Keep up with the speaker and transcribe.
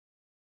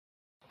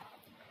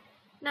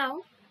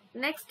Now,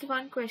 next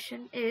one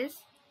question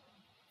is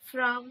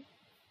from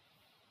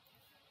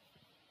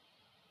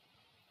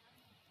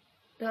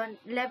the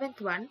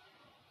 11th one,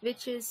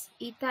 which is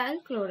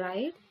ethyl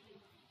chloride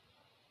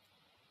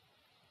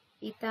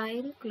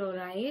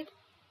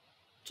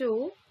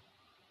to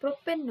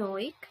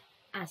propanoic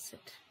acid.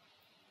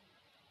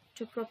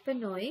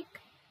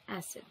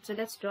 So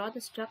let's draw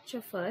the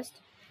structure first.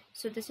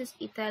 So this is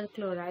ethyl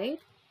chloride.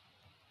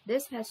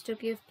 This has to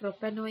give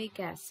propanoic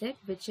acid,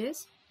 which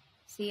is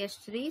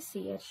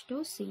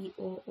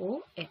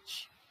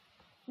CH3CH2COOH.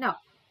 Now,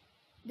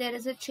 there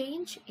is a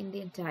change in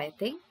the entire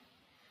thing.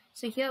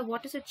 So here,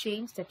 what is a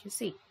change that you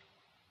see?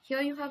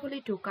 Here you have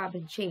only 2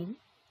 carbon chain,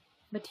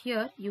 but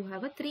here you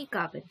have a 3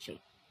 carbon chain.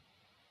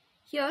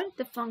 Here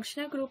the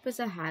functional group is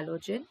a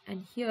halogen,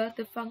 and here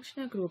the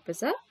functional group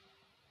is a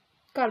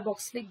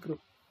carboxylic group.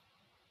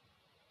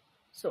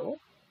 So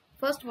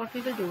first what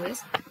we will do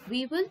is,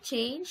 we will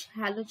change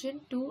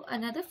halogen to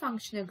another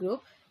functional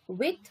group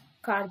with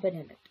carbon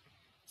in it.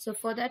 So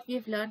for that we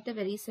have learnt a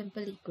very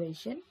simple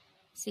equation,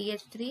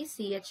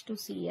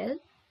 CH3CH2Cl,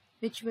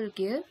 which will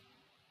give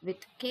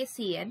with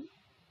KCN.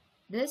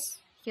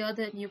 This here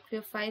the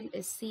nucleophile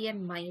is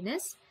CN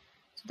minus,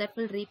 so that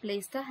will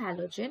replace the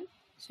halogen.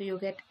 So you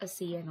get a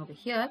CN over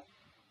here.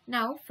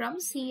 Now from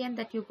CN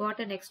that you got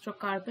an extra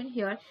carbon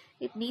here,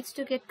 it needs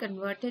to get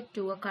converted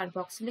to a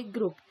carboxylic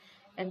group,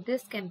 and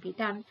this can be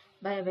done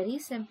by a very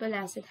simple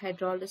acid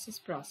hydrolysis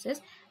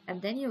process,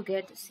 and then you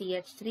get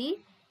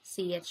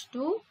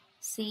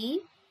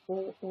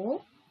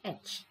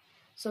CH3CH2COOH.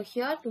 So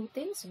here 2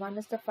 things. One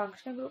is the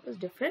functional group is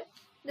different.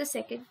 The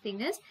second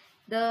thing is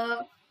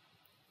the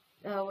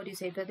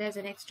there's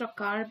an extra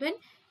carbon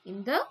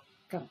in the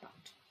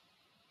compound.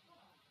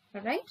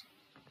 Alright.